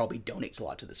he probably donates a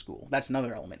lot to the school. That's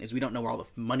another element, is we don't know where all the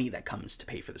money that comes to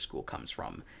pay for the school comes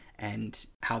from and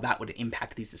how that would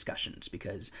impact these discussions,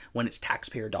 because when it's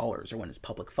taxpayer dollars or when it's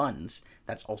public funds,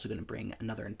 that's also going to bring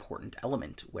another important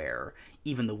element where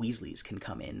even the Weasleys can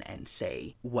come in and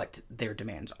say what their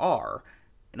demands are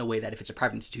in a way that if it's a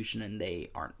private institution and they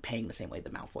aren't paying the same way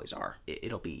the Malfoys are,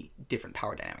 it'll be different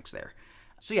power dynamics there.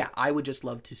 So yeah, I would just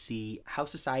love to see how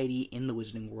society in the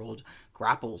Wizarding world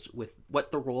grapples with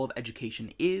what the role of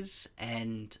education is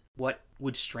and what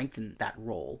would strengthen that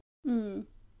role.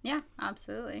 Yeah,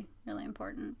 absolutely. Really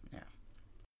important. Yeah.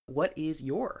 What is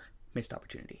your missed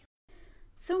opportunity?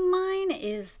 So mine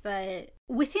is that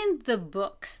within the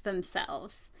books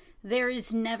themselves, there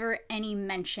is never any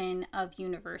mention of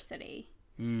university.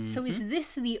 So is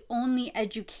this the only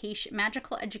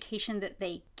magical education that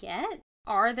they get?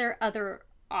 Are there other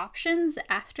options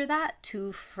after that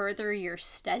to further your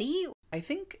study? I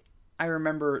think I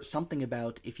remember something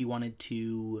about if you wanted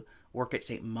to work at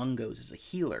St. Mungo's as a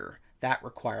healer, that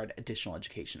required additional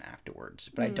education afterwards.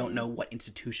 But I don't know what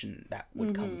institution that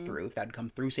would come through, if that would come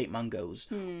through St. Mungo's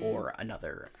or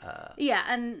another. Yeah,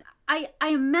 and I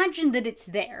imagine that it's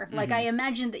there. Like, I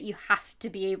imagine that you have to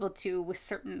be able to with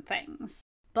certain things.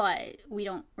 But we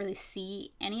don't really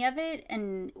see any of it.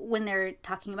 And when they're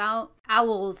talking about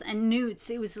owls and newts,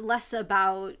 it was less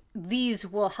about these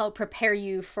will help prepare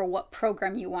you for what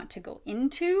program you want to go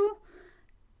into.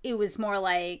 It was more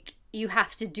like you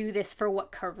have to do this for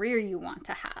what career you want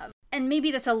to have. And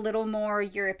maybe that's a little more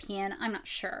European, I'm not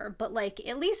sure. But like,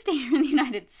 at least here in the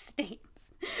United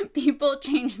States, people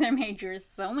change their majors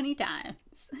so many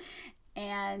times.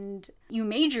 And you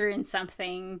major in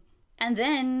something, and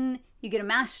then you get a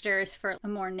master's for a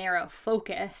more narrow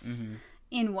focus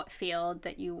in what field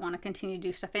that you want to continue to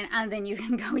do stuff in. And then you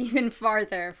can go even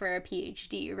farther for a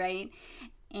PhD, right?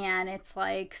 And it's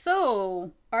like,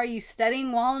 so are you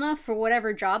studying well enough for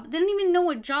whatever job? They don't even know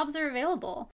what jobs are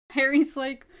available. Harry's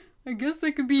like, I guess I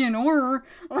could be an Auror.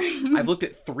 I've looked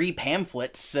at 3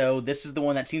 pamphlets, so this is the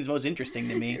one that seems most interesting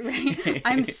to me. Right?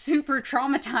 I'm super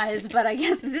traumatized, but I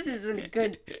guess this is a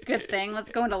good thing. Let's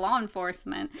go into law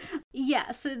enforcement. Yeah,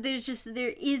 so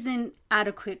there isn't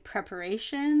adequate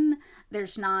preparation.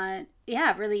 There's not,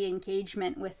 really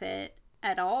engagement with it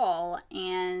at all.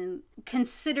 And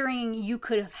considering you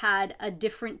could have had a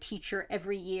different teacher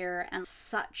every year and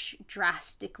such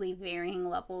drastically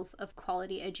varying levels of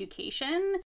quality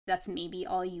education, that's maybe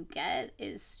all you get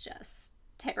is just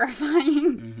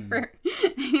terrifying.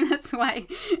 That's why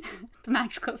the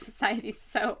Magical Society is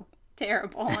so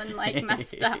terrible and like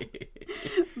messed up.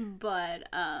 But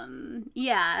and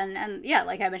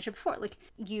like I mentioned before, like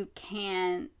you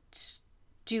can't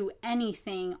do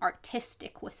anything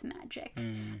artistic with magic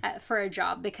for a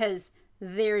job because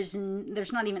there's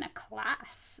not even a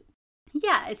class.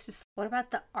 Yeah, it's just, what about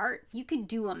the arts? You could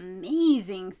do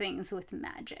amazing things with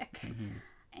magic.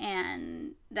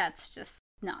 And that's just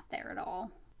not there at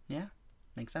all. Yeah,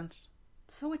 makes sense.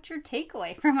 So what's your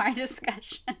takeaway from our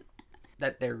discussion?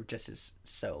 That there just is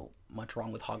so much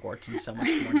wrong with Hogwarts and so much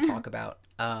more to talk about.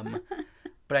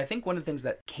 But But I think one of the things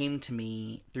that came to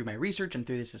me through my research and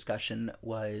through this discussion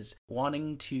was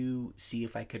wanting to see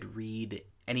if I could read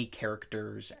any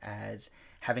characters as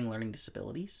having learning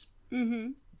disabilities. Mm-hmm.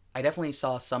 I definitely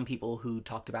saw some people who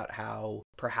talked about how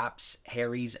perhaps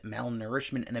Harry's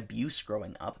malnourishment and abuse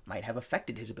growing up might have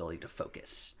affected his ability to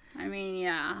focus. I mean,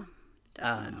 yeah,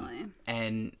 definitely.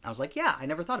 And I was like, yeah, I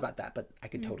never thought about that, but I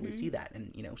could totally see that.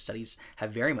 And, studies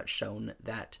have very much shown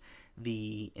that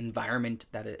the environment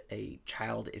that a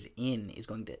child is in is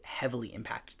going to heavily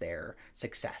impact their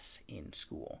success in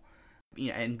school.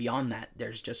 And beyond that,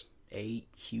 there's just a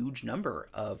huge number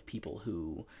of people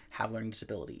who have learning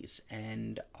disabilities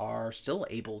and are still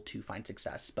able to find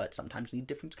success, but sometimes need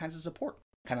different kinds of support.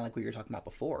 Kind of like what you were talking about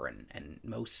before, and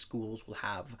most schools will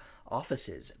have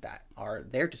offices that are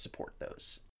there to support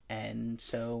those. And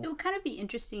so it would kind of be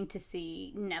interesting to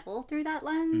see Neville through that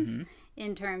lens,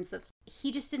 in terms of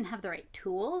he just didn't have the right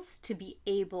tools to be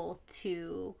able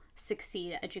to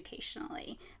succeed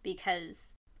educationally, because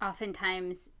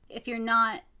oftentimes if you're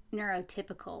not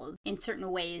neurotypical in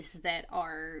certain ways that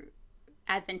are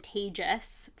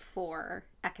advantageous for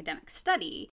academic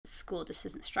study, school just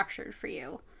isn't structured for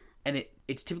you. And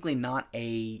it's typically not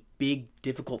a big,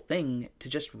 difficult thing to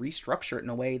just restructure it in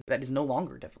a way that is no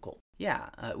longer difficult. Yeah,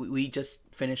 we just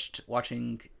finished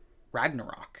watching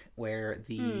Ragnarok, where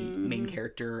the main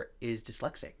character is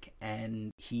dyslexic,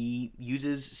 and he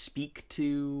uses Speak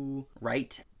to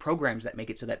write programs that make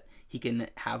it so that he can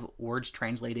have words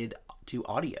translated to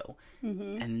audio.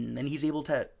 And then he's able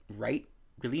to write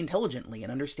really intelligently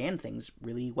and understand things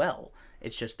really well.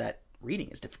 It's just that reading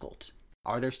is difficult.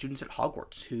 Are there students at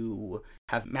Hogwarts who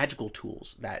have magical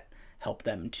tools that help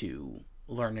them to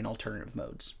learn in alternative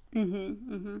modes?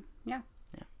 Yeah.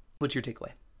 What's your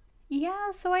takeaway?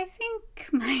 Yeah, so I think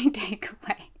my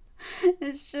takeaway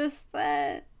is just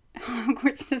that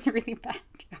Hogwarts does a really bad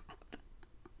job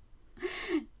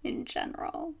in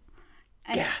general.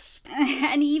 Gasp.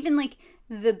 And even, like,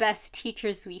 the best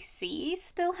teachers we see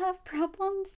still have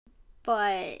problems.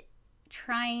 But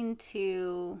trying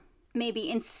to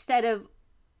maybe, instead of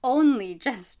only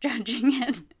just judging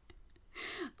it,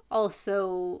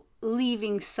 also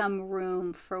leaving some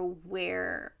room for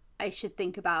where I should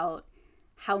think about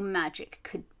how magic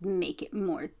could make it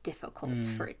more difficult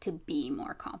for it to be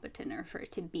more competent or for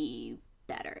it to be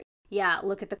better. Yeah,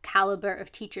 look at the caliber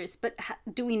of teachers, but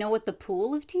do we know what the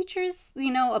pool of teachers,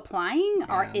 applying? Yeah.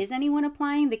 Or is anyone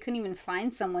applying? They couldn't even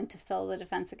find someone to fill the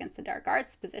Defense Against the Dark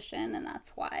Arts position, and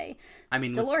that's why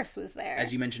Dolores was there.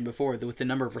 As you mentioned before, with the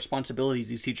number of responsibilities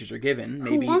these teachers are given,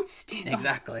 maybe... Who wants to?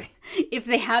 Exactly. If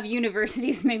they have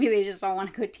universities, maybe they just don't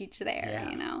want to go teach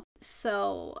there,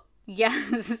 So,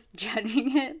 yes,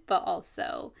 judging it, but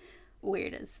also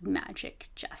where does magic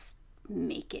just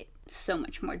make it so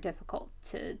much more difficult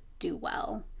to do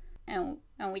well? And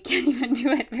we can't even do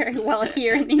it very well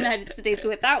here in the United States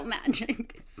without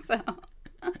magic, so...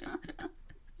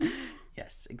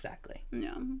 Yes, exactly.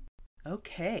 Yeah.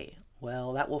 Okay,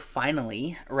 well, that will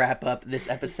finally wrap up this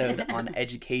episode on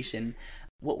education.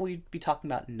 What will we be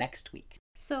talking about next week?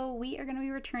 So we are going to be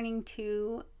returning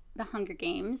to The Hunger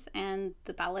Games and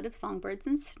The Ballad of Songbirds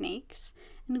and Snakes,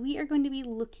 and we are going to be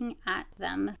looking at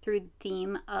them through the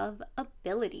theme of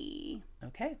ability.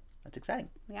 Okay, that's exciting.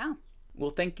 Yeah.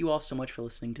 Well, thank you all so much for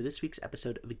listening to this week's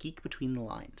episode of A Geek Between the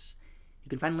Lines. You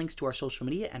can find links to our social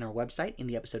media and our website in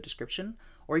the episode description,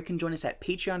 or you can join us at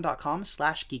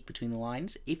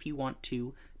patreon.com/geekbetweenthelines if you want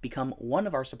to become one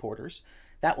of our supporters.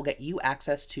 That will get you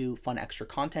access to fun extra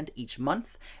content each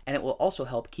month, and it will also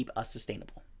help keep us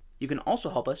sustainable. You can also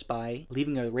help us by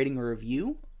leaving a rating or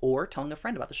review or telling a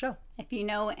friend about the show. If you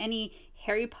know any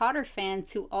Harry Potter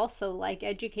fans who also like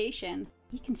education,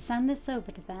 you can send this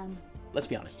over to them. Let's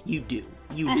be honest, you do.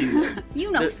 You do.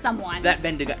 You know someone. That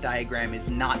Venn diagram is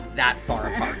not that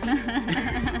far apart.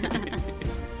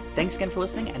 Thanks again for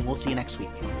listening, and we'll see you next week.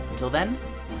 Until then,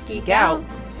 geek out.